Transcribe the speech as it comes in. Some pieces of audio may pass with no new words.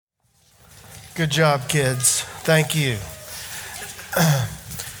Good job, kids. Thank you.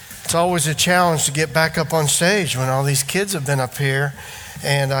 It's always a challenge to get back up on stage when all these kids have been up here,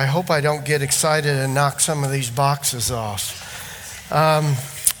 and I hope I don't get excited and knock some of these boxes off.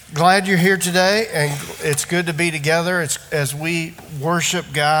 Glad you're here today, and it's good to be together as we worship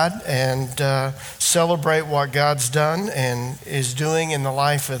God and celebrate what God's done and is doing in the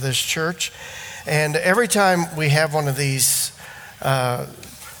life of this church. And every time we have one of these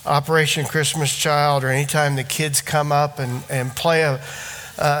Operation Christmas Child, or anytime the kids come up and play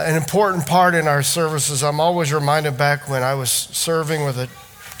an important part in our services, I'm always reminded back when I was serving with a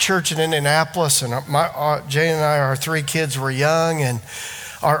church in Indianapolis, and Jane and I, our three kids were young, and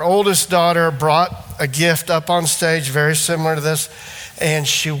our oldest daughter brought a gift up on stage very similar to this, and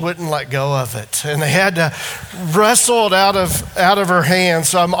she wouldn't let go of it, and they had to wrestle it out of her hands.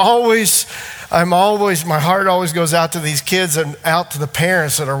 So I'm always, my heart always goes out to these kids and out to the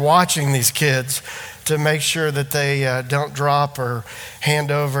parents that are watching these kids to make sure that they don't drop or hand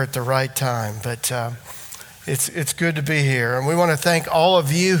over at the right time. But it's good to be here. And we want to thank all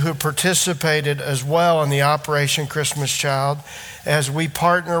of you who participated as well in the Operation Christmas Child as we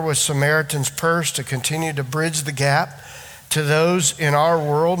partner with Samaritan's Purse to continue to bridge the gap to those in our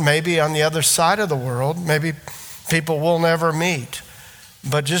world, maybe on the other side of the world, maybe people we'll never meet,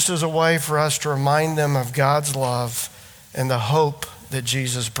 but just as a way for us to remind them of God's love and the hope that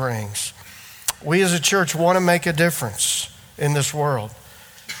Jesus brings. We as a church want to make a difference in this world.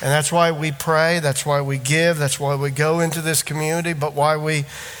 And that's why we pray, that's why we give, that's why we go into this community, but why we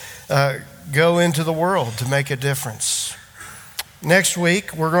go into the world to make a difference. Next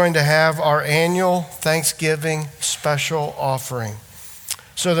week, we're going to have our annual Thanksgiving special offering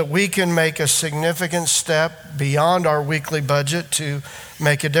so that we can make a significant step beyond our weekly budget to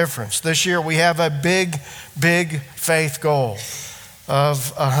make a difference. This year, we have a big faith goal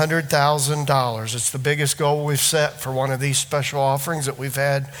of $100,000. It's the biggest goal we've set for one of these special offerings that we've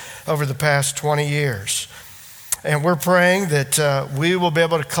had over the past 20 years. And we're praying that we will be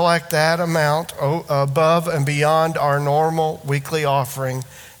able to collect that amount above and beyond our normal weekly offering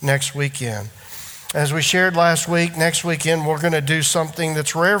next weekend. As we shared last week, next weekend we're going to do something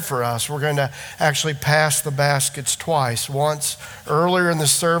that's rare for us. We're going to actually pass the baskets twice. Once earlier in the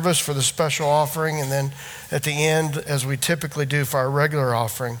service for the special offering, and then at the end as we typically do for our regular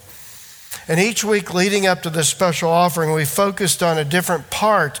offering. And each week leading up to this special offering, we focused on a different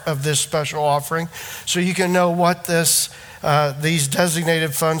part of this special offering so you can know what these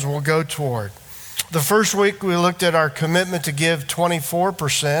designated funds will go toward. The first week we looked at our commitment to give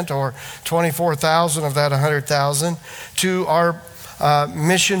 24% or $24,000 of that $100,000 to our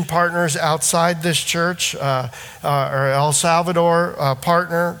mission partners outside this church, our El Salvador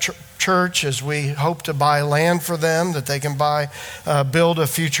partner church, as we hope to buy land for them that they can build a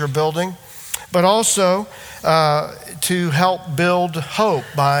future building, but also to help build hope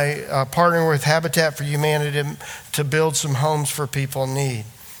by partnering with Habitat for Humanity to build some homes for people in need.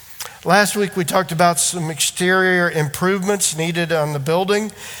 Last week we talked about some exterior improvements needed on the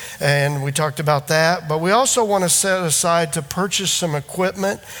building, and we talked about that, but we also want to set aside to purchase some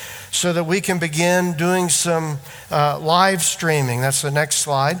equipment so that we can begin doing some live streaming. That's the next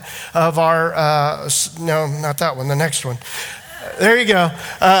slide of our, no, not that one, the next one. There you go.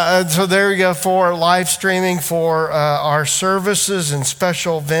 So there you go for live streaming for our services and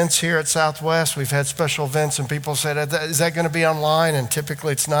special events here at Southwest. We've had special events and people said, is that going to be online? And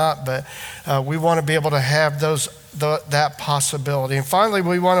typically it's not, but we want to be able to have that possibility. And finally,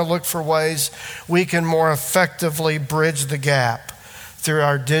 we want to look for ways we can more effectively bridge the gap through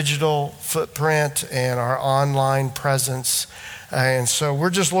our digital footprint and our online presence. And so we're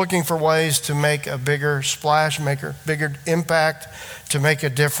just looking for ways to make a bigger splash, make a bigger impact, to make a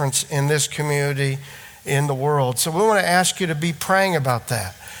difference in this community, in the world. So we want to ask you to be praying about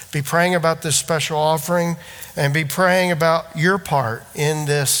that. Be praying about this special offering and be praying about your part in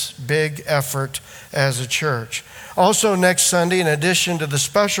this big effort as a church. Also next Sunday, in addition to the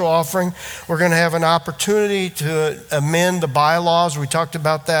special offering, we're going to have an opportunity to amend the bylaws. We talked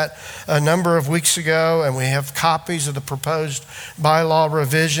about that a number of weeks ago, and we have copies of the proposed bylaw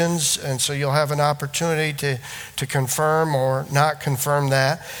revisions, and so you'll have an opportunity to confirm or not confirm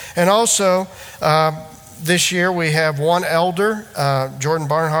that. And also, this year we have one elder, Jordan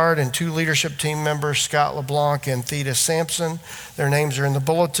Barnhart, and two leadership team members, Scott LeBlanc and Theda Sampson. Their names are in the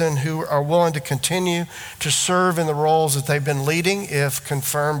bulletin, who are willing to continue to serve in the roles that they've been leading if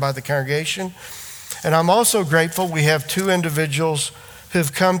confirmed by the congregation. And I'm also grateful we have two individuals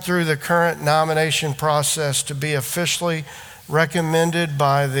who've come through the current nomination process to be officially recommended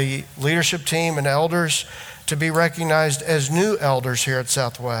by the leadership team and elders to be recognized as new elders here at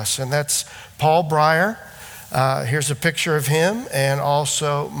Southwest, and that's Paul Breyer. Here's a picture of him, and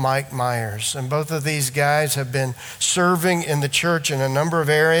also Mike Myers. And both of these guys have been serving in the church in a number of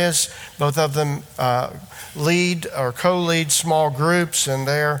areas. Both of them lead or co-lead small groups, and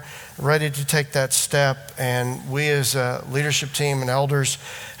they're ready to take that step. And we as a leadership team and elders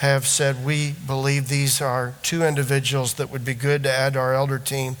have said we believe these are two individuals that would be good to add to our elder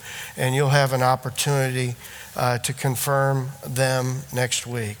team, and you'll have an opportunity to confirm them next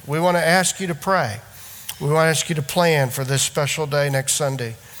week. We want to ask you to pray. We want to ask you to plan for this special day next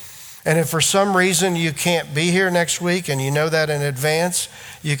Sunday. And if for some reason you can't be here next week and you know that in advance,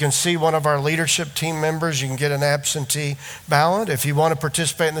 you can see one of our leadership team members. You can get an absentee ballot. If you want to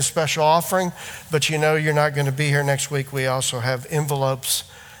participate in the special offering, but you know you're not going to be here next week, we also have envelopes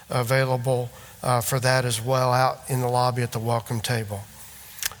available for that as well out in the lobby at the welcome table.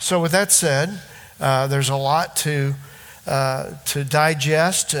 So with that said, there's a lot to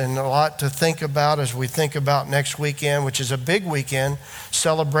digest and a lot to think about as we think about next weekend, which is a big weekend,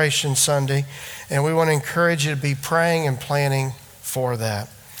 Celebration Sunday, and we want to encourage you to be praying and planning for that.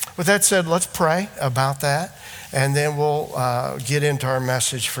 With that said, let's pray about that, and then we'll get into our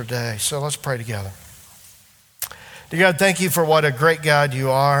message for today. So let's pray together. Dear God, thank you for what a great God you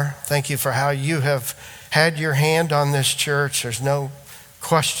are. Thank you for how you have had your hand on this church. There's no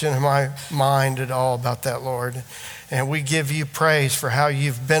question in my mind at all about that, Lord. And we give you praise for how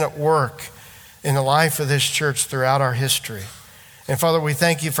you've been at work in the life of this church throughout our history. And Father, we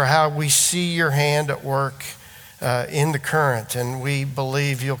thank you for how we see your hand at work in the current, and we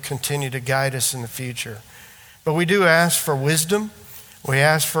believe you'll continue to guide us in the future. But we do ask for wisdom. We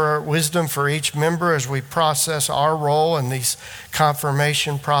ask for wisdom for each member as we process our role in these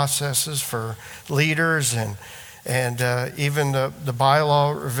confirmation processes for leaders and even the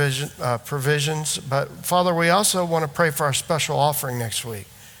bylaw provisions. But Father, we also want to pray for our special offering next week.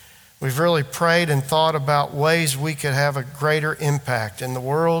 We've really prayed and thought about ways we could have a greater impact in the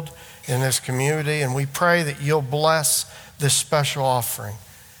world, in this community, and we pray that you'll bless this special offering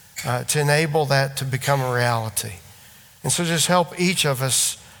to enable that to become a reality. And so just help each of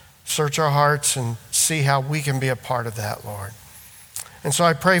us search our hearts and see how we can be a part of that, Lord. And so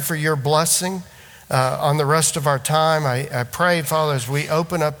I pray for your blessing on the rest of our time. I pray, Father, as we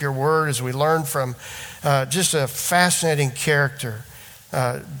open up your word, as we learn from just a fascinating character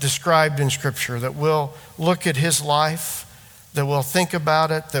described in Scripture, that we'll look at his life, that we'll think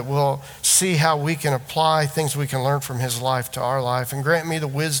about it, that we'll see how we can apply things we can learn from his life to our life, and grant me the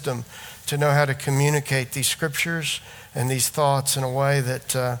wisdom to know how to communicate these scriptures and these thoughts in a way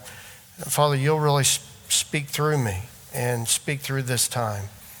that, Father, you'll really speak through me and speak through this time.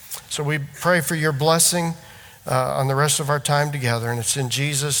 So we pray for your blessing on the rest of our time together, and it's in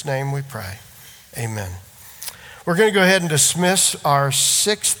Jesus' name we pray. Amen. We're going to go ahead and dismiss our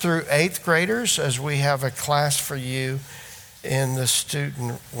 6th through 8th graders as we have a class for you in the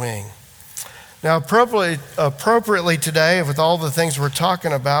student wing. Now, appropriately today, with all the things we're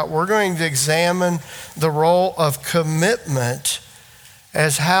talking about, we're going to examine the role of commitment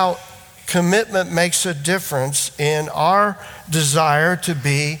as how commitment makes a difference in our desire to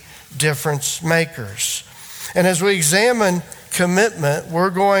be difference makers. And as we examine commitment, we're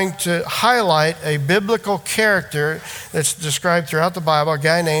going to highlight a biblical character that's described throughout the Bible, a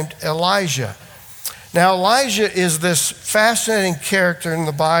guy named Elijah. Now, Elijah is this fascinating character in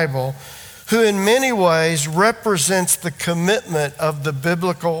the Bible who in many ways represents the commitment of the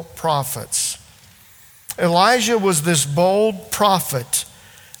biblical prophets. Elijah was this bold prophet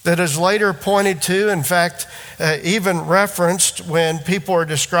that is later pointed to, in fact, even referenced when people are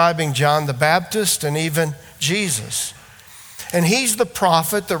describing John the Baptist and even Jesus. And he's the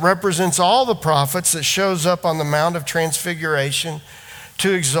prophet that represents all the prophets that shows up on the Mount of Transfiguration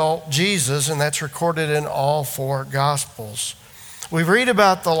to exalt Jesus, and that's recorded in all 4 Gospels. We read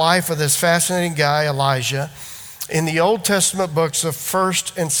about the life of this fascinating guy, Elijah, in the Old Testament books of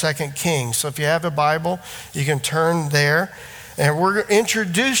 1st and 2nd Kings. So if you have a Bible, you can turn there. And we're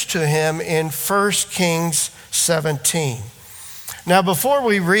introduced to him in 1 Kings 17. Now, before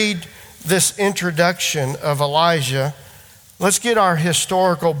we read this introduction of Elijah, let's get our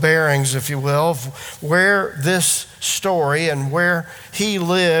historical bearings, if you will, of where this story and where he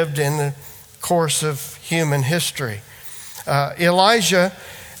lived in the course of human history. Elijah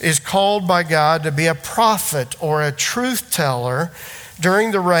is called by God to be a prophet or a truth teller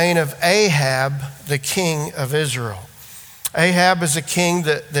during the reign of Ahab, the king of Israel. Ahab is a king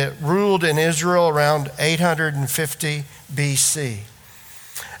that ruled in Israel around 850 BC.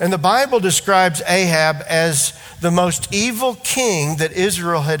 And the Bible describes Ahab as the most evil king that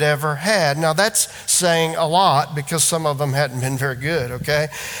Israel had ever had. Now that's saying a lot because some of them hadn't been very good, okay?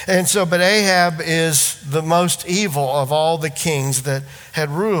 And so, but Ahab is the most evil of all the kings that had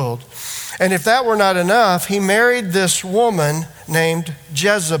ruled. And if that were not enough, he married this woman named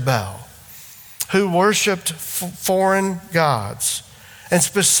Jezebel, who worshiped foreign gods. And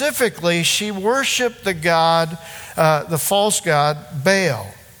specifically, she worshiped the false god Baal.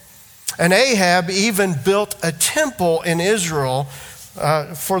 And Ahab even built a temple in Israel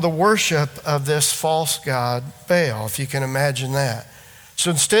for the worship of this false god Baal, if you can imagine that.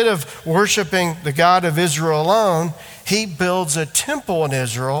 So instead of worshiping the God of Israel alone, he builds a temple in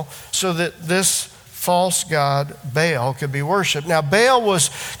Israel so that this false god Baal could be worshiped. Now, Baal was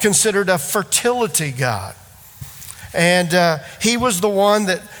considered a fertility god. And he was the one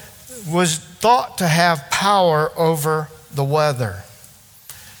that was thought to have power over the weather.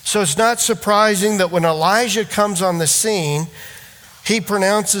 So it's not surprising that when Elijah comes on the scene, he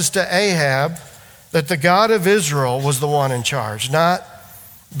pronounces to Ahab that the God of Israel was the one in charge, not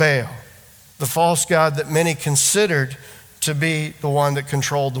Baal, the false god that many considered to be the one that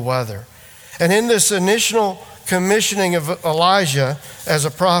controlled the weather. And in this initial commissioning of Elijah as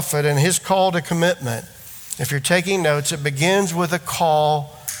a prophet and his call to commitment, if you're taking notes, it begins with a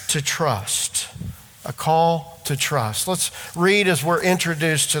call to trust. A call to trust. Let's read as we're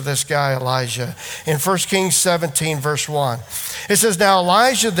introduced to this guy Elijah in 1 Kings 17, verse 1. It says, "Now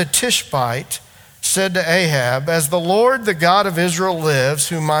Elijah the Tishbite said to Ahab, 'As the Lord, the God of Israel lives,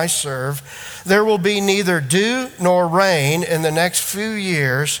 whom I serve, there will be neither dew nor rain in the next few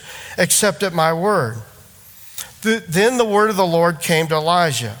years except at my word.' Then the word of the Lord came to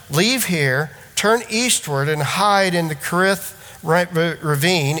Elijah, 'Leave here, turn eastward and hide in the Kerith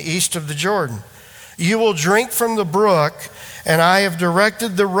ravine east of the Jordan. You will drink from the brook, and I have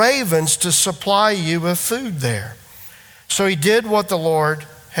directed the ravens to supply you with food there.' So he did what the Lord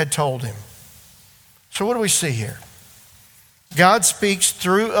had told him." So what do we see here? God speaks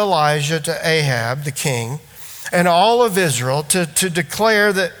through Elijah to Ahab, the king, and all of Israel to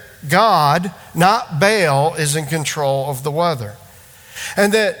declare that God, not Baal, is in control of the weather.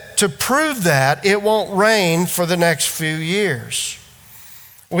 And that to prove that, it won't rain for the next few years.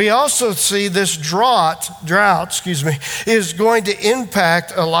 We also see this drought, is going to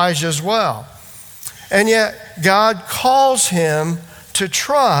impact Elijah as well. And yet God calls him to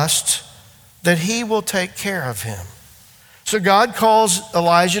trust that he will take care of him. So God calls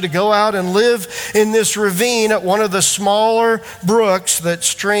Elijah to go out and live in this ravine at one of the smaller brooks that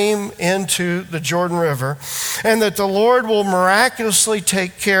stream into the Jordan River, and that the Lord will miraculously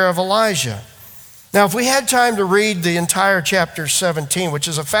take care of Elijah. Now, if we had time to read the entire chapter 17, which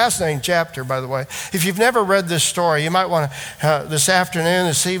is a fascinating chapter, by the way. If you've never read this story, you might want to, this afternoon,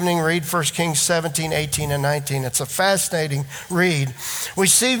 this evening, read 1 Kings 17, 18, and 19. It's a fascinating read. We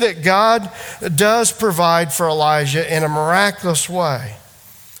see that God does provide for Elijah in a miraculous way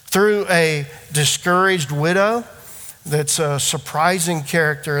through a discouraged widow that's a surprising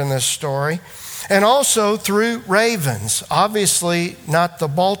character in this story, and also through ravens. Obviously, not the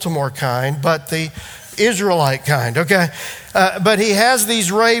Baltimore kind, but the Israelite kind, okay? But he has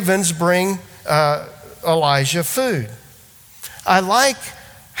these ravens bring Elijah food. I like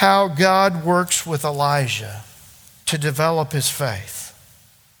how God works with Elijah to develop his faith.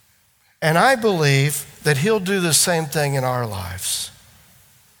 And I believe that he'll do the same thing in our lives.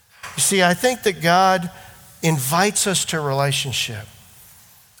 You see, I think that God invites us to a relationship.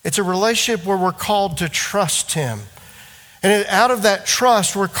 It's a relationship where we're called to trust him. And out of that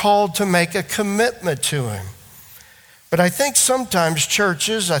trust, we're called to make a commitment to him. But I think sometimes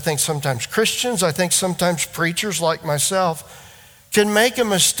churches, I think sometimes Christians, I think sometimes preachers like myself can make a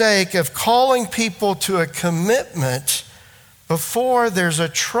mistake of calling people to a commitment before there's a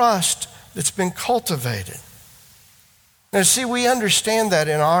trust that's been cultivated. Now, see, we understand that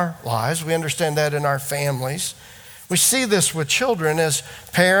in our lives. We understand that in our families. We see this with children as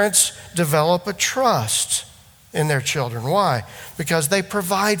parents develop a trust in their children. Why? Because they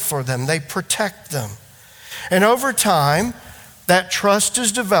provide for them, they protect them. And over time, that trust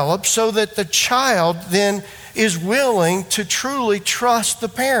is developed so that the child then is willing to truly trust the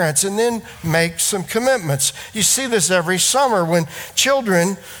parents and then make some commitments. You see this every summer when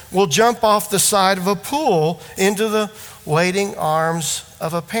children will jump off the side of a pool into the waiting arms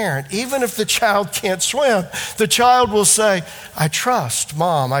of a parent. Even if the child can't swim, the child will say, "I trust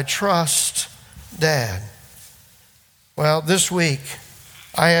Mom, I trust Dad." Well, this week,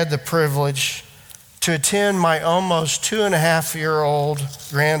 I had the privilege to attend my almost 2.5-year-old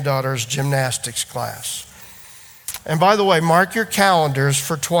granddaughter's gymnastics class. And by the way, mark your calendars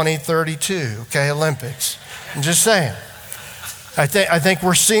for 2032, okay, Olympics. I'm just saying. I think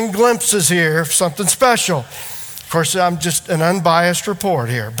we're seeing glimpses here of something special. Of course, I'm just an unbiased report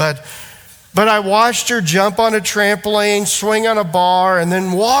here. But I watched her jump on a trampoline, swing on a bar, and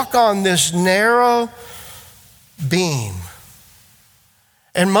then walk on this narrow beam.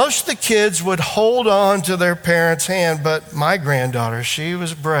 And most of the kids would hold on to their parents' hand, but my granddaughter, she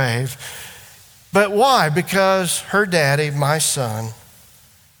was brave. But why? Because her daddy, my son,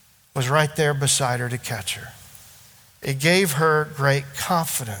 was right there beside her to catch her. It gave her great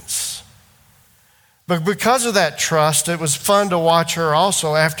confidence. But because of that trust, it was fun to watch her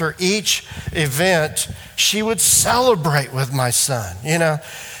also. After each event, she would celebrate with my son. You know,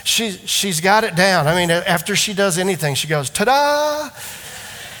 she's got it down. I mean, after she does anything, she goes, ta-da!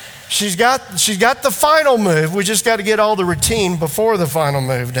 She's got the final move. We just got to get all the routine before the final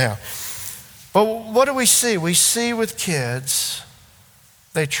move down. But what do we see? We see with kids,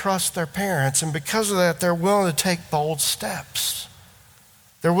 they trust their parents, and because of that, they're willing to take bold steps.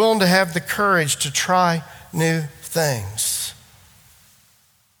 They're willing to have the courage to try new things.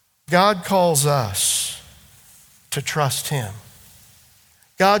 God calls us to trust Him.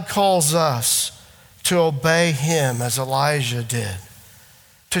 God calls us to obey Him as Elijah did,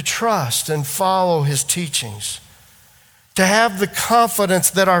 to trust and follow His teachings, to have the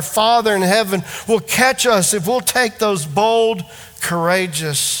confidence that our Father in heaven will catch us if we'll take those bold,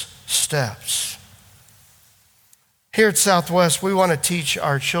 courageous steps. Here at Southwest, we want to teach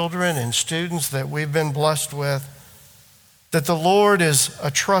our children and students that we've been blessed with that the Lord is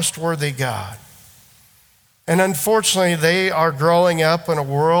a trustworthy God. And unfortunately, they are growing up in a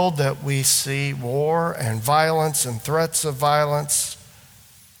world that we see war and violence and threats of violence.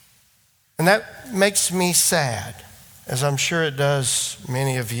 And that makes me sad, as I'm sure it does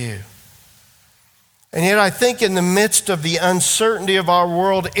many of you. And yet I think in the midst of the uncertainty of our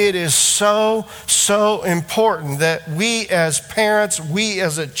world, it is so important that we as parents, we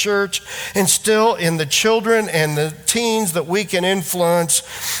as a church, instill in the children and the teens that we can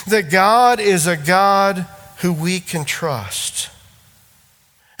influence that God is a God who we can trust.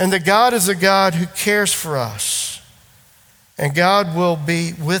 And that God is a God who cares for us. And God will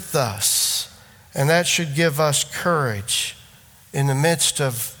be with us. And that should give us courage in the midst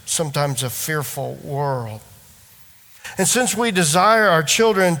of sometimes a fearful world. And since we desire our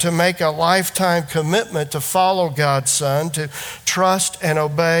children to make a lifetime commitment to follow God's Son, to trust and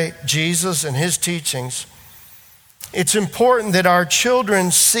obey Jesus and His teachings, it's important that our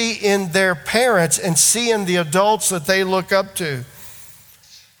children see in their parents and see in the adults that they look up to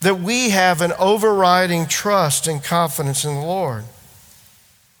that we have an overriding trust and confidence in the Lord.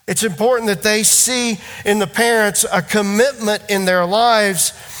 It's important that they see in the parents a commitment in their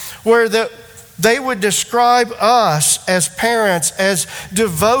lives where they would describe us as parents as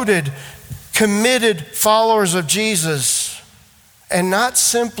devoted, committed followers of Jesus and not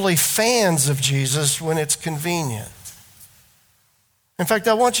simply fans of Jesus when it's convenient. In fact,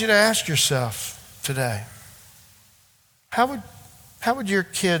 I want you to ask yourself today, how would your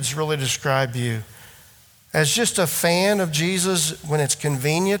kids really describe you? As just a fan of Jesus when it's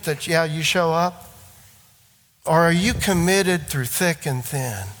convenient that, yeah, you show up? Or are you committed through thick and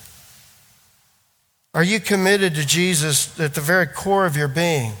thin? Are you committed to Jesus at the very core of your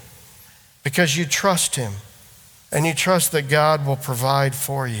being because you trust Him and you trust that God will provide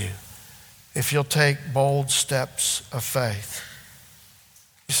for you if you'll take bold steps of faith?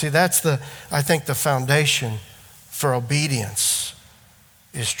 You see, that's I think the foundation for obedience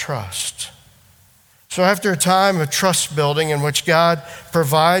is trust. So after a time of trust building in which God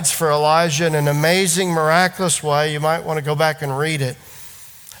provides for Elijah in an amazing, miraculous way, you might want to go back and read it.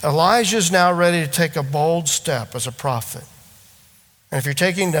 Elijah is now ready to take a bold step as a prophet. And if you're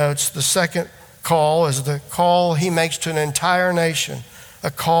taking notes, the second call is the call he makes to an entire nation,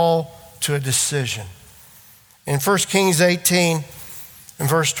 a call to a decision. In 1 Kings 18, in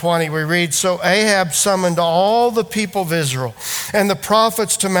verse 20, we read, "So Ahab summoned all the people of Israel and the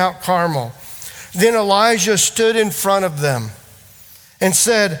prophets to Mount Carmel. Then Elijah stood in front of them and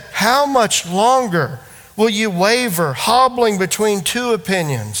said, 'How much longer will you waver, hobbling between two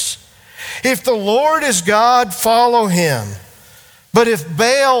opinions? If the Lord is God, follow Him. But if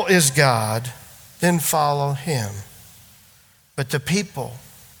Baal is God, then follow him.' But the people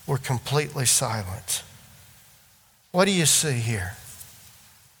were completely silent." What do you see here?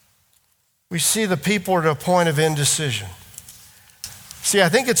 We see the people are at a point of indecision. See, I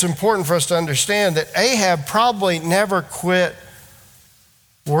think it's important for us to understand that Ahab probably never quit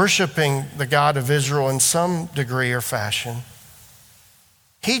worshiping the God of Israel in some degree or fashion.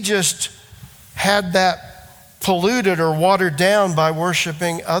 He just had that polluted or watered down by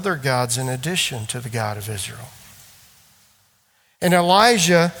worshiping other gods in addition to the God of Israel. And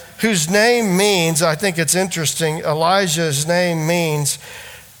Elijah, whose name means, I think it's interesting, Elijah's name means,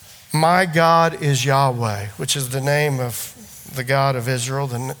 my God is Yahweh, which is the name of the God of Israel,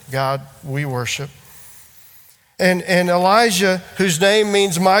 the God we worship. And Elijah, whose name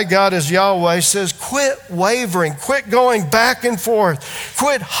means my God is Yahweh, says, quit wavering, quit going back and forth,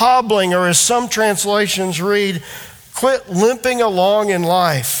 quit hobbling, or as some translations read, quit limping along in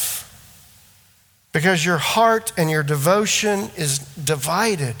life, because your heart and your devotion is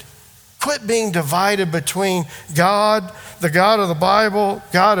divided. Quit being divided between God, the God of the Bible,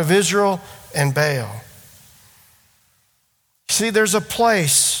 God of Israel, and Baal. See, there's a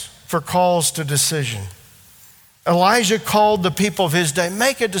place for calls to decision. Elijah called the people of his day,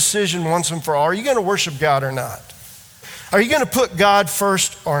 make a decision once and for all. Are you going to worship God or not? Are you going to put God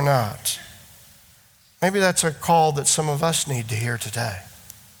first or not? Maybe that's a call that some of us need to hear today.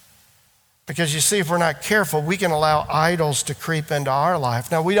 Because you see, if we're not careful, we can allow idols to creep into our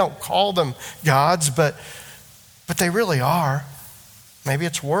life. Now, we don't call them gods, but they really are. Maybe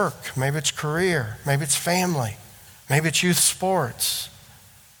it's work, maybe it's career, maybe it's family, maybe it's youth sports,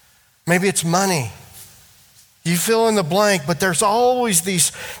 maybe it's money. You fill in the blank, but there's always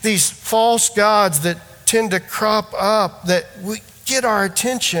these false gods that tend to crop up that we get our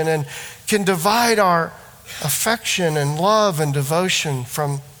attention and can divide our affection and love and devotion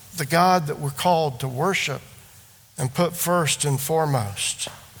from the God that we're called to worship and put first and foremost.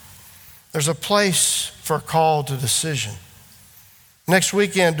 There's a place for a call to decision. Next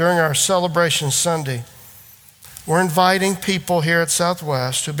weekend, during our Celebration Sunday, we're inviting people here at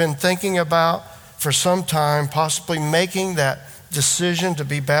Southwest who've been thinking about for some time, possibly making that decision to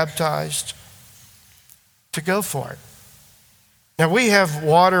be baptized, to go for it. Now, we have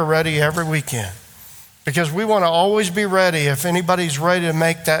water ready every weekend because we want to always be ready if anybody's ready to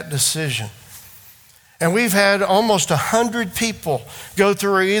make that decision. And we've had almost 100 people go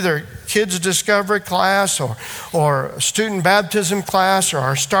through either kids' discovery class or student baptism class or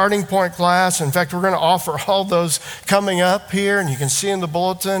our starting point class. In fact, we're going to offer all those coming up here, and you can see in the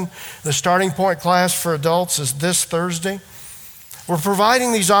bulletin, the starting point class for adults is this Thursday. We're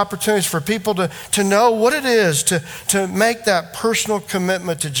providing these opportunities for people to know what it is to make that personal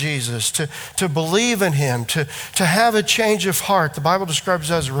commitment to Jesus, to believe in Him, to have a change of heart. The Bible describes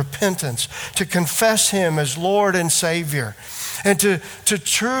it as repentance, to confess Him as Lord and Savior, and to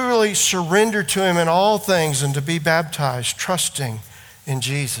truly surrender to Him in all things and to be baptized, trusting in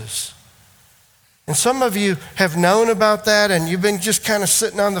Jesus. And some of you have known about that and you've been just kind of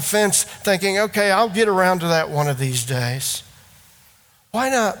sitting on the fence thinking, okay, I'll get around to that one of these days. Why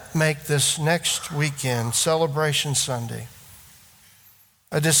not make this next weekend, Celebration Sunday,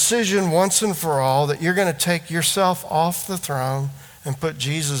 a decision once and for all that you're going to take yourself off the throne and put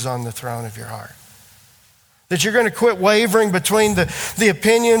Jesus on the throne of your heart? That you're going to quit wavering between the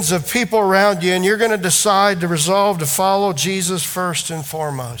opinions of people around you and you're going to decide to resolve to follow Jesus first and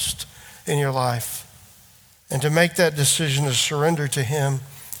foremost in your life and to make that decision to surrender to Him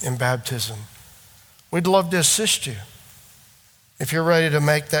in baptism. We'd love to assist you if you're ready to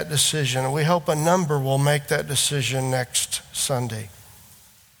make that decision. And we hope a number will make that decision next Sunday.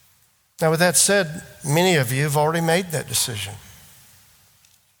 Now, with that said, many of you have already made that decision.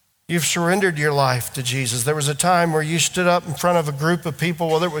 You've surrendered your life to Jesus. There was a time where you stood up in front of a group of people,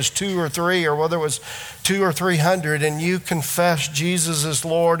 whether it was 2 or 3 or whether it was 200 or 300, and you confessed Jesus as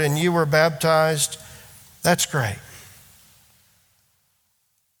Lord and you were baptized. That's great.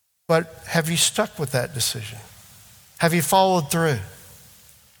 But have you stuck with that decision? Have you followed through?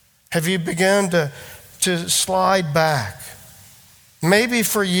 Have you begun to slide back? Maybe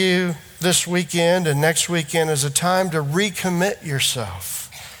for you this weekend and next weekend is a time to recommit yourself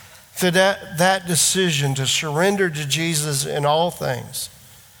to that decision to surrender to Jesus in all things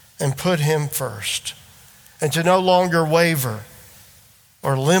and put Him first and to no longer waver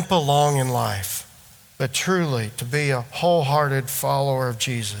or limp along in life, but truly to be a wholehearted follower of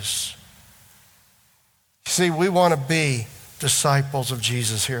Jesus. See, we want to be disciples of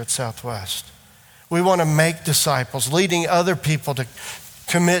Jesus here at Southwest. We want to make disciples, leading other people to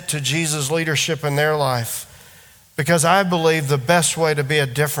commit to Jesus' leadership in their life. Because I believe the best way to be a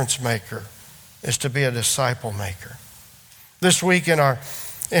difference maker is to be a disciple maker. This week in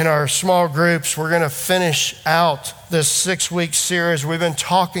our small groups, we're going to finish out this 6-week series. We've been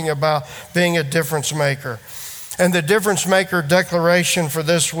talking about being a difference maker. And the difference maker declaration for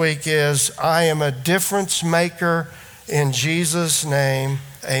this week is, I am a difference maker in Jesus' name,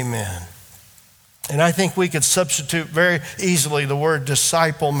 amen. And I think we could substitute very easily the word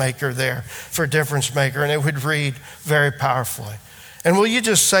disciple maker there for difference maker, and it would read very powerfully. And will you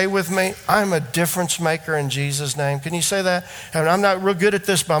just say with me, I'm a difference maker in Jesus' name? Can you say that? And I'm not real good at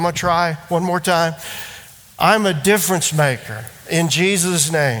this, but I'm going to try one more time. I'm a difference maker in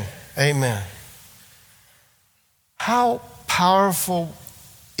Jesus' name. Amen. How powerful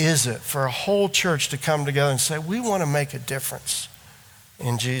is it for a whole church to come together and say, we want to make a difference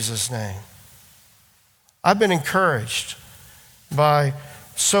in Jesus' name? I've been encouraged by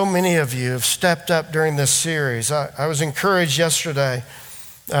so many of you have stepped up during this series. I was encouraged yesterday.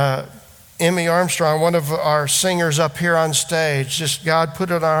 Emmy Armstrong, one of our singers up here on stage, just God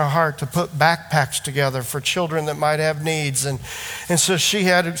put it on her heart to put backpacks together for children that might have needs. And so she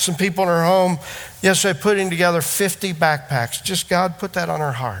had some people in her home yesterday putting together 50 backpacks. Just God put that on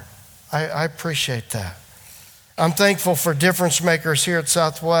her heart. I appreciate that. I'm thankful for difference makers here at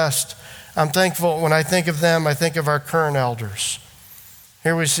Southwest. I'm thankful when I think of them, I think of our current elders.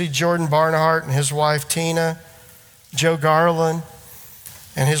 Here we see Jordan Barnhart and his wife Tina, Joe Garland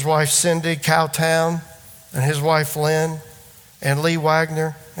and his wife Cindy Cowtown and his wife Lynn, and Lee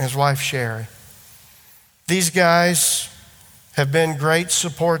Wagner and his wife Sherry. These guys have been great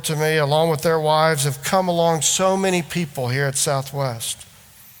support to me, along with their wives, have come along so many people here at Southwest,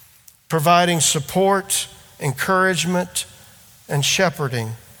 providing support, encouragement, and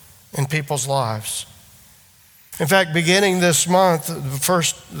shepherding in people's lives. In fact, beginning this month,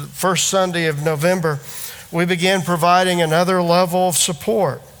 the first Sunday of November, we began providing another level of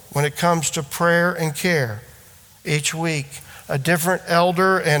support when it comes to prayer and care. Each week, a different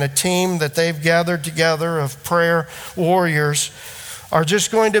elder and a team that they've gathered together of prayer warriors are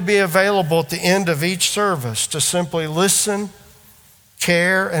just going to be available at the end of each service to simply listen,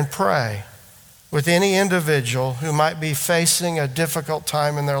 care, and pray with any individual who might be facing a difficult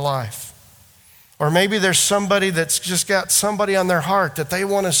time in their life. Or maybe there's somebody that's just got somebody on their heart that they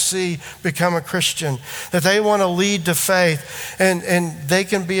want to see become a Christian, that they want to lead to faith, and they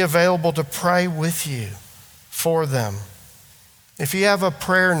can be available to pray with you for them. If you have a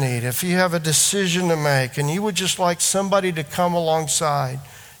prayer need, if you have a decision to make, and you would just like somebody to come alongside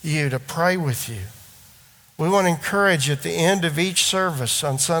you to pray with you, we want to encourage you at the end of each service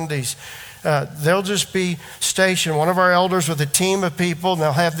on Sundays. They'll just be stationed, one of our elders with a team of people, and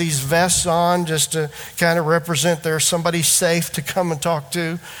they'll have these vests on just to kind of represent there's somebody safe to come and talk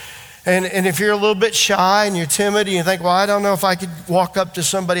to. And if you're a little bit shy and you're timid and you think, well, I don't know if I could walk up to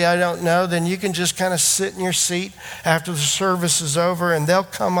somebody I don't know, then you can just kind of sit in your seat after the service is over, and they'll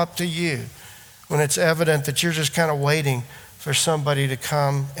come up to you when it's evident that you're just kind of waiting for somebody to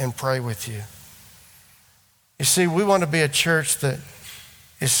come and pray with you. You see, we want to be a church that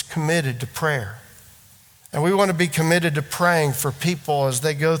is committed to prayer. And we want to be committed to praying for people as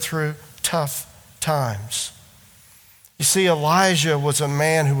they go through tough times. You see, Elijah was a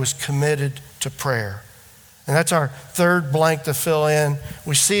man who was committed to prayer. And that's our third blank to fill in.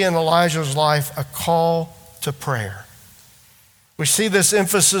 We see in Elijah's life a call to prayer. We see this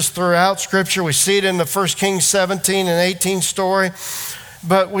emphasis throughout Scripture. We see it in the 1 Kings 17 and 18 story.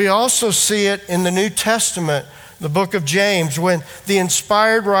 But we also see it in the New Testament, the book of James, when the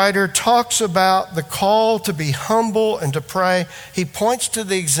inspired writer talks about the call to be humble and to pray. He points to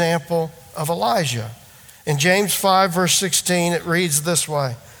the example of Elijah. In James 5, verse 16, it reads this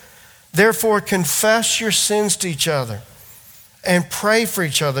way: "Therefore confess your sins to each other and pray for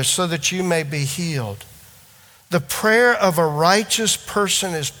each other so that you may be healed. The prayer of a righteous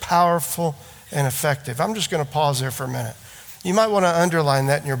person is powerful and effective." I'm just going to pause there for a minute. You might want to underline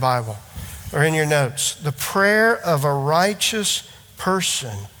that in your Bible or in your notes. The prayer of a righteous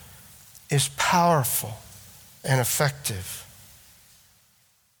person is powerful and effective.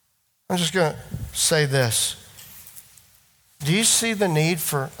 I'm just going to say this. Do you see the need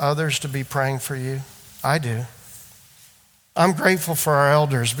for others to be praying for you? I do. I'm grateful for our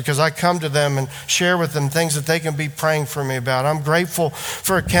elders because I come to them and share with them things that they can be praying for me about. I'm grateful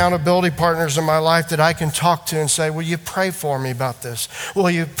for accountability partners in my life that I can talk to and say, will you pray for me about this?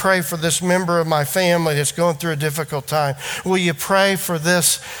 Will you pray for this member of my family that's going through a difficult time? Will you pray for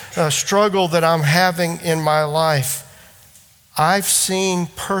this struggle that I'm having in my life? I've seen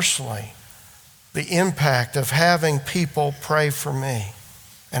personally the impact of having people pray for me,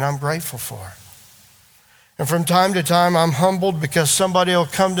 and I'm grateful for it. And from time to time, I'm humbled because somebody will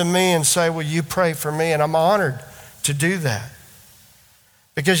come to me and say, will you pray for me? And I'm honored to do that.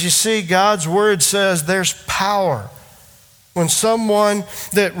 Because you see, God's word says there's power when someone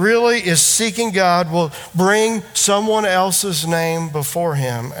that really is seeking God will bring someone else's name before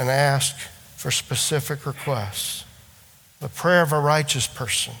him and ask for specific requests. The prayer of a righteous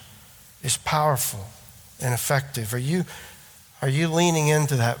person is powerful and effective. Are you leaning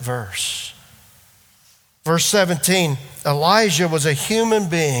into that verse? Verse 17, Elijah was a human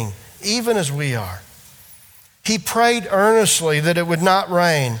being, even as we are. He prayed earnestly that it would not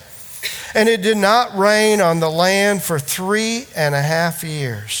rain, and it did not rain on the land for 3.5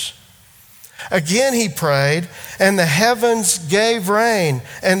 years. Again he prayed, and the heavens gave rain,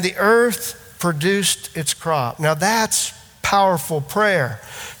 and the earth produced its crop. Now that's powerful prayer.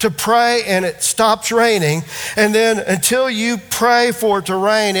 To pray and it stops raining, and then until you pray for it to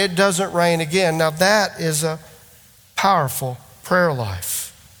rain, it doesn't rain again. Now that is a powerful prayer life.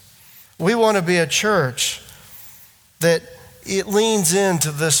 We want to be a church that it leans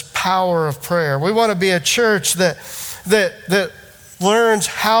into this power of prayer. We want to be a church that learns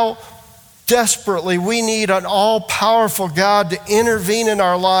how desperately we need an all-powerful God to intervene in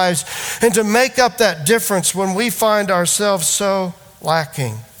our lives and to make up that difference when we find ourselves so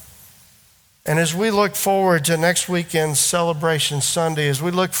lacking. And as we look forward to next weekend's Celebration Sunday, as we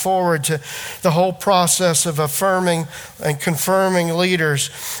look forward to the whole process of affirming and confirming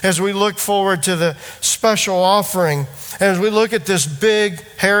leaders, as we look forward to the special offering, as we look at this big,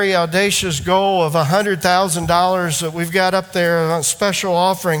 hairy, audacious goal of $100,000 that we've got up there on special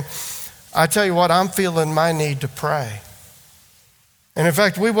offering, I tell you what, I'm feeling my need to pray. And in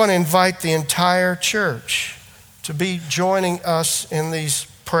fact, we want to invite the entire church to be joining us in these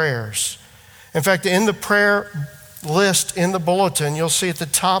prayers. In fact, in the prayer list in the bulletin, you'll see at the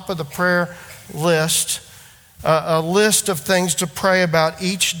top of the prayer list a list of things to pray about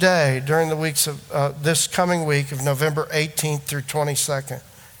each day during the weeks of this coming week of November 18th through 22nd.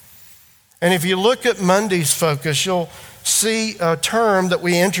 And if you look at Monday's focus, you'll see a term that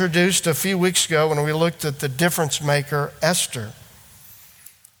we introduced a few weeks ago when we looked at the difference maker, Esther,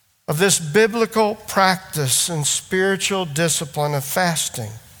 of this biblical practice and spiritual discipline of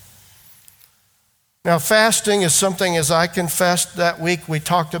fasting. Now, fasting is something, as I confessed that week we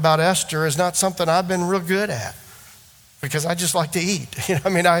talked about Esther, is not something I've been real good at because I just like to eat.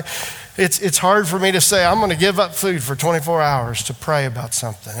 It's hard for me to say I'm going to give up food for 24 hours to pray about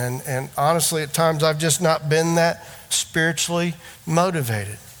something. And honestly, at times I've just not been that spiritually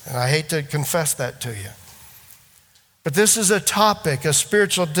motivated. And I hate to confess that to you. But this is a topic, a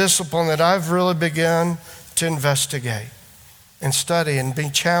spiritual discipline that I've really begun to investigate and study and be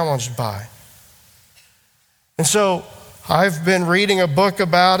challenged by. And so I've been reading a book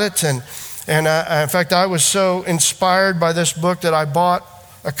about it, and in fact, I was so inspired by this book that I bought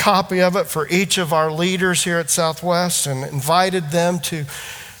a copy of it for each of our leaders here at Southwest and invited them to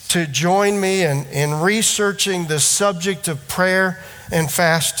join me in researching the subject of prayer and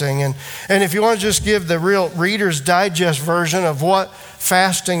fasting. And if you want to just give the real Reader's Digest version of what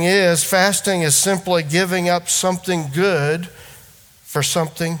fasting is simply giving up something good for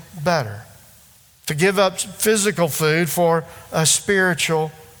something better. To give up physical food for a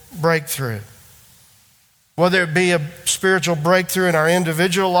spiritual breakthrough. Whether it be a spiritual breakthrough in our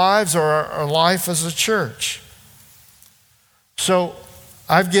individual lives or our life as a church. So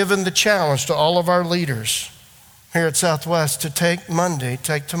I've given the challenge to all of our leaders here at Southwest to take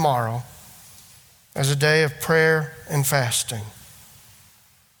tomorrow as a day of prayer and fasting.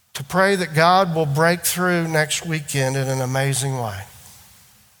 To pray that God will break through next weekend in an amazing way.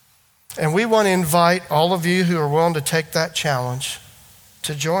 And we want to invite all of you who are willing to take that challenge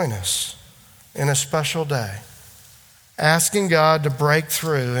to join us in a special day, asking God to break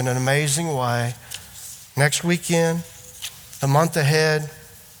through in an amazing way next weekend, the month ahead,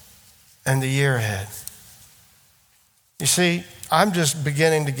 and the year ahead. You see, I'm just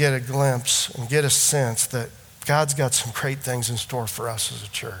beginning to get a glimpse and get a sense that God's got some great things in store for us as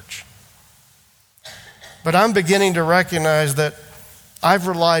a church. But I'm beginning to recognize that I've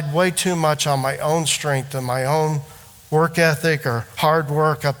relied way too much on my own strength and my own work ethic or hard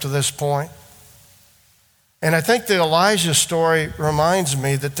work up to this point. And I think the Elijah story reminds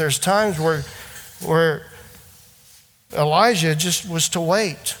me that there's times where Elijah just was to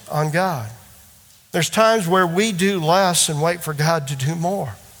wait on God. There's times where we do less and wait for God to do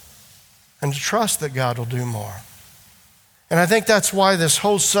more and to trust that God will do more. And I think that's why this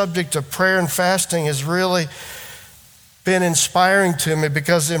whole subject of prayer and fasting has really been inspiring to me,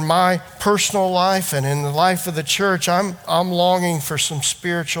 because in my personal life and in the life of the church, I'm longing for some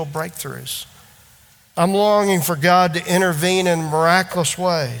spiritual breakthroughs. I'm longing for God to intervene in miraculous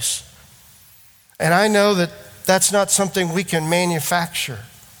ways. And I know that that's not something we can manufacture.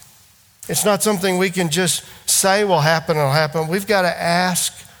 It's not something we can just say will happen, it'll happen. We've got to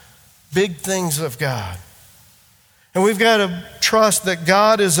ask big things of God. And we've got to trust that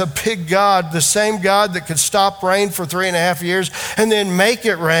God is a big God, the same God that could stop rain for 3.5 years and then make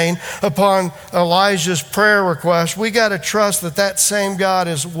it rain upon Elijah's prayer request. We got to trust that that same God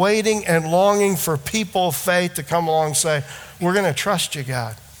is waiting and longing for people of faith to come along and say, we're going to trust you,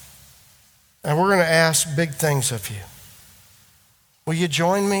 God. And we're going to ask big things of you. Will you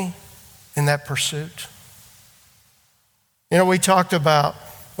join me in that pursuit? You know, we talked about,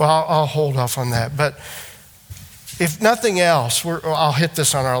 well, I'll hold off on that, but if nothing else, I'll hit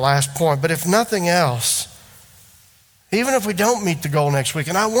this on our last point, but if nothing else, even if we don't meet the goal next week,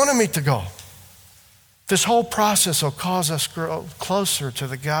 and I want to meet the goal, this whole process will cause us to grow closer to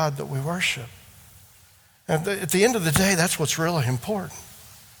the God that we worship. And at the end of the day, that's what's really important.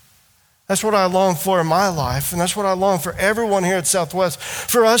 That's what I long for in my life, and that's what I long for everyone here at Southwest,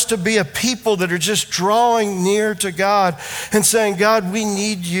 for us to be a people that are just drawing near to God and saying, God, we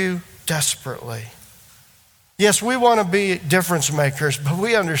need you desperately. Yes, we want to be difference makers, but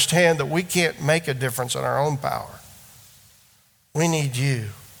we understand that we can't make a difference in our own power. We need you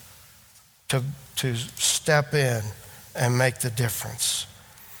to step in and make the difference.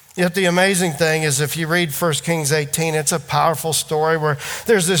 Yet the amazing thing is if you read 1 Kings 18, it's a powerful story where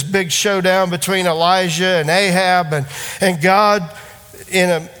there's this big showdown between Elijah and Ahab, and God, in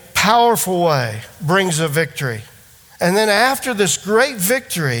a powerful way, brings a victory. And then after this great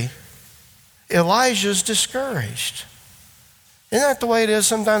victory, Elijah's discouraged. Isn't that the way it is?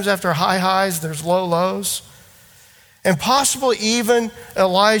 Sometimes after high highs, there's low lows. And possibly even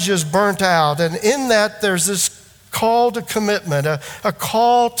Elijah's burnt out. And in that, there's this call to commitment, a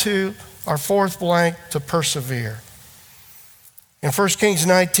call to our fourth blank to persevere. In 1 Kings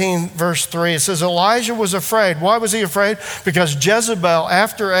 19, verse 3, it says, Elijah was afraid. Why was he afraid? Because Jezebel,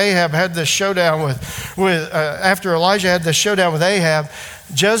 after Ahab had this showdown after Elijah had this showdown with Ahab,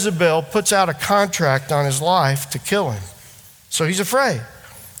 Jezebel puts out a contract on his life to kill him. So he's afraid,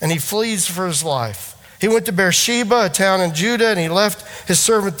 and he flees for his life. He went to Beersheba, a town in Judah, and he left his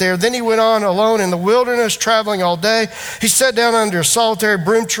servant there. Then he went on alone in the wilderness, traveling all day. He sat down under a solitary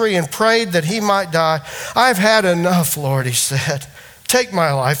broom tree and prayed that he might die. I've had enough, Lord, he said. Take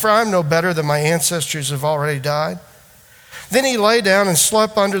my life, for I'm no better than my ancestors who have already died. Then he lay down and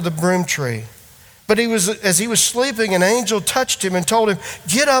slept under the broom tree. But as he was sleeping, an angel touched him and told him,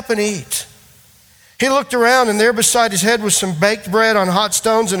 get up and eat. He looked around, and there beside his head was some baked bread on hot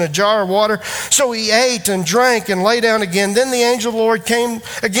stones and a jar of water. So he ate and drank and lay down again. Then the angel of the Lord came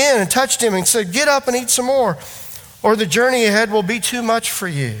again and touched him and said, get up and eat some more, or the journey ahead will be too much for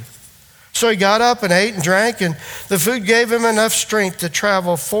you. So he got up and ate and drank, and the food gave him enough strength to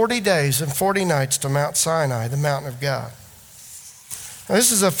travel 40 days and 40 nights to Mount Sinai, the mountain of God. Now,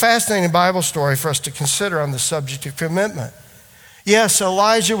 this is a fascinating Bible story for us to consider on the subject of commitment. Yes,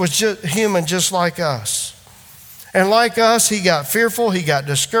 Elijah was just human just like us. And like us, he got fearful, he got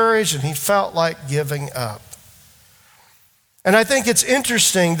discouraged, and he felt like giving up. And I think it's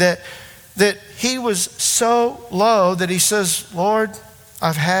interesting that he was so low that he says, Lord,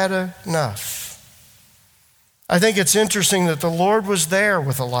 I've had enough. I think it's interesting that the Lord was there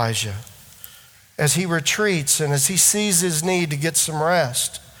with Elijah as he retreats and as he sees his need to get some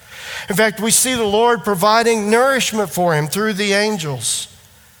rest. In fact, we see the Lord providing nourishment for him through the angels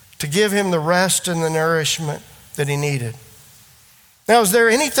to give him the rest and the nourishment that he needed. Now, is there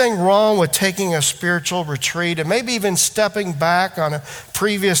anything wrong with taking a spiritual retreat and maybe even stepping back on a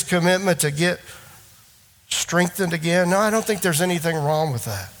previous commitment to get strengthened again? No, I don't think there's anything wrong with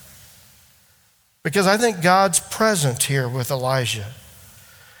that. Because I think God's present here with Elijah.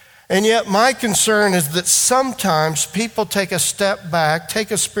 And yet my concern is that sometimes people take a step back,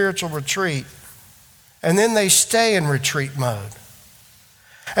 take a spiritual retreat, and then they stay in retreat mode.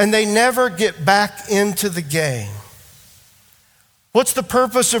 And they never get back into the game. What's the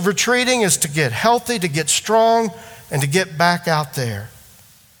purpose of retreating? Is to get healthy, to get strong, and to get back out there.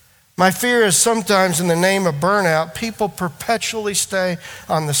 My fear is sometimes in the name of burnout, people perpetually stay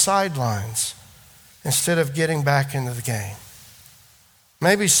on the sidelines instead of getting back into the game.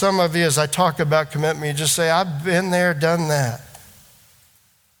 Maybe some of you, as I talk about commitment, you just say, I've been there, done that,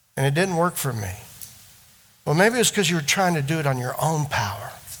 and it didn't work for me. Well, maybe it's because you were trying to do it on your own power.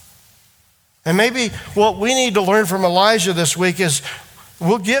 And maybe what we need to learn from Elijah this week is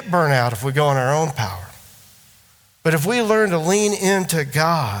we'll get burnout if we go on our own power. But if we learn to lean into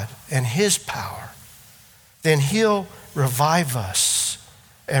God and his power, then he'll revive us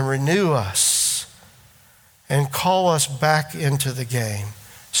and renew us and call us back into the game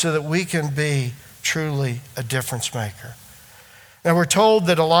so that we can be truly a difference maker. Now, we're told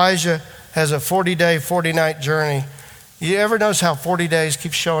that Elijah has a 40-day, 40-night journey. You ever notice how 40 days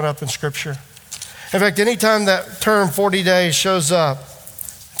keeps showing up in Scripture? In fact, anytime that term 40 days shows up,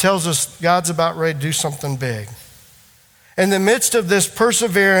 it tells us God's about ready to do something big. In the midst of this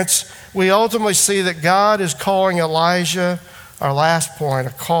perseverance, we ultimately see that God is calling Elijah, our last point,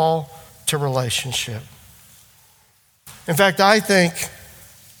 a call to relationship. In fact, I think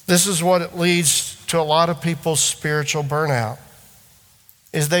this is what it leads to a lot of people's spiritual burnout,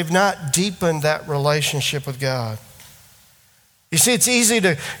 is they've not deepened that relationship with God. You see, it's easy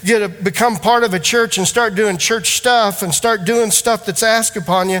to become part of a church and start doing church stuff and start doing stuff that's asked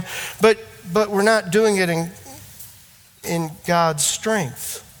upon you, but we're not doing it in God's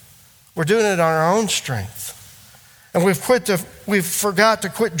strength. We're doing it on our own strength. And we've forgot to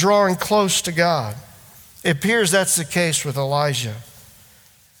quit drawing close to God. It appears that's the case with Elijah.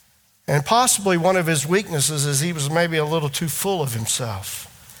 And possibly one of his weaknesses is he was maybe a little too full of himself.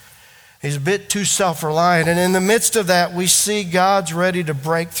 He's a bit too self-reliant. And in the midst of that, we see God's ready to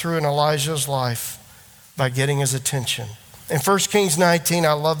break through in Elijah's life by getting his attention. In 1 Kings 19,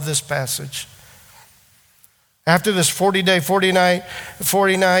 I love this passage. After this 40-day,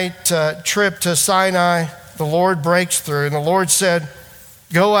 40-night trip to Sinai, the Lord breaks through. And the Lord said,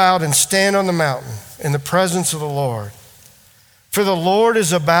 "Go out and stand on the mountain in the presence of the Lord, for the Lord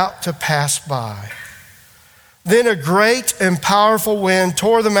is about to pass by." Then a great and powerful wind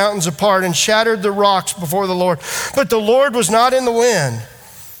tore the mountains apart and shattered the rocks before the Lord. But the Lord was not in the wind.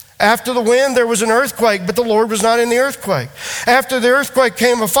 After the wind, there was an earthquake, but the Lord was not in the earthquake. After the earthquake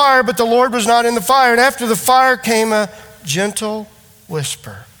came a fire, but the Lord was not in the fire. And after the fire came a gentle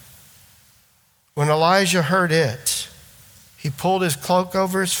whisper. When Elijah heard it, he pulled his cloak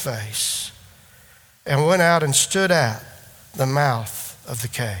over his face and went out and stood at the mouth of the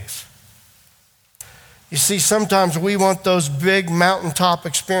cave. You see, sometimes we want those big mountaintop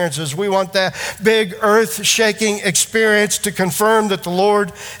experiences. We want that big earth-shaking experience to confirm that the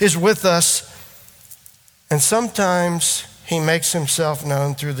Lord is with us. And sometimes he makes himself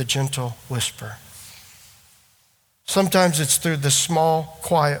known through the gentle whisper. Sometimes it's through the small,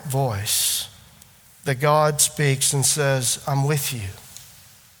 quiet voice that God speaks and says, "I'm with you.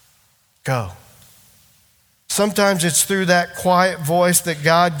 Go." Sometimes it's through that quiet voice that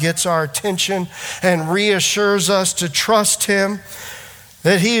God gets our attention and reassures us to trust him,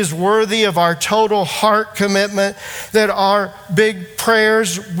 that he is worthy of our total heart commitment, that our big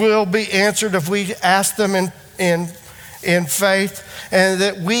prayers will be answered if we ask them in faith, and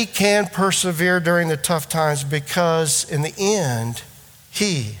that we can persevere during the tough times because in the end,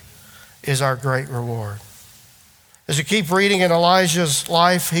 he is our great reward. As you keep reading in Elijah's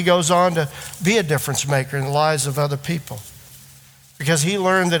life, he goes on to be a difference maker in the lives of other people, because he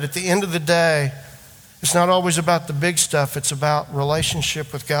learned that at the end of the day, it's not always about the big stuff. It's about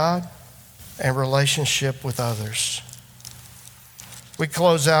relationship with God and relationship with others. We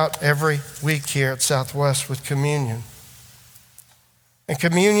close out every week here at Southwest with communion. And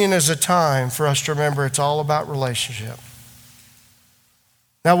communion is a time for us to remember it's all about relationship.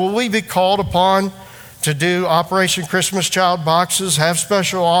 Now, will we be called upon to do Operation Christmas Child boxes, have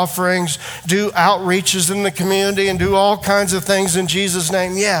special offerings, do outreaches in the community, and do all kinds of things in Jesus'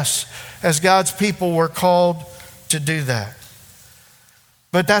 name? Yes, as God's people, we're called to do that.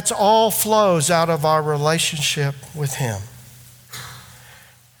 But that's all flows out of our relationship with him.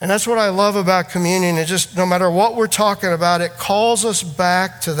 And that's what I love about communion. It just, no matter what we're talking about, it calls us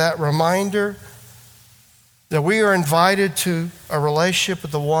back to that reminder that we are invited to a relationship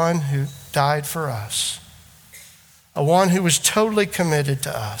with the one who died for us, a one who was totally committed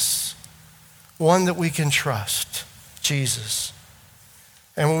to us, one that we can trust, Jesus.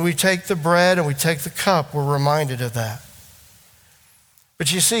 And when we take the bread and we take the cup, we're reminded of that.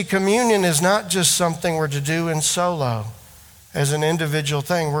 But you see, communion is not just something we're to do in solo as an individual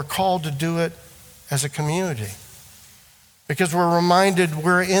thing. We're called to do it as a community because we're reminded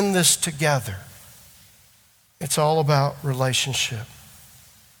we're in this together. It's all about relationship.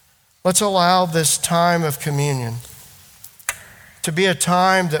 Let's allow this time of communion to be a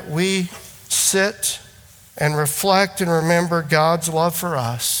time that we sit and reflect and remember God's love for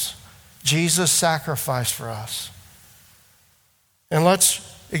us, Jesus' sacrifice for us. And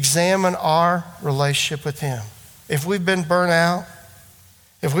let's examine our relationship with him. If we've been burnt out,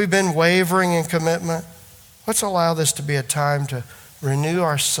 if we've been wavering in commitment, let's allow this to be a time to renew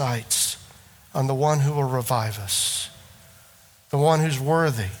our sights on the one who will revive us, the one who's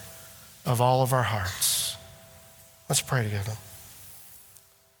worthy of all of our hearts. Let's pray together.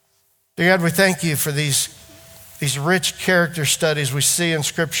 Dear God, we thank you for these rich character studies we see in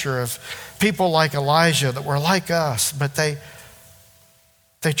Scripture of people like Elijah that were like us, but they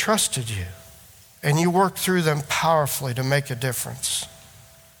trusted you, and you worked through them powerfully to make a difference.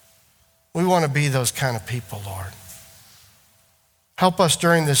 We want to be those kind of people, Lord. Help us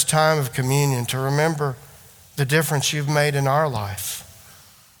during this time of communion to remember the difference you've made in our life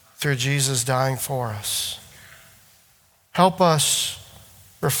through Jesus dying for us. Help us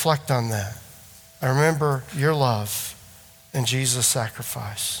reflect on that and remember your love and Jesus'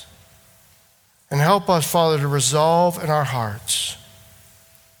 sacrifice. And help us, Father, to resolve in our hearts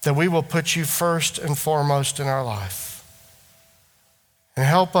that we will put you first and foremost in our life. And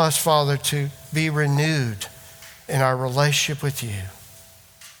help us, Father, to be renewed in our relationship with you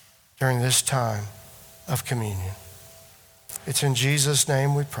during this time of communion. It's in Jesus'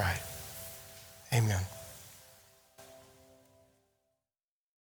 name we pray. Amen.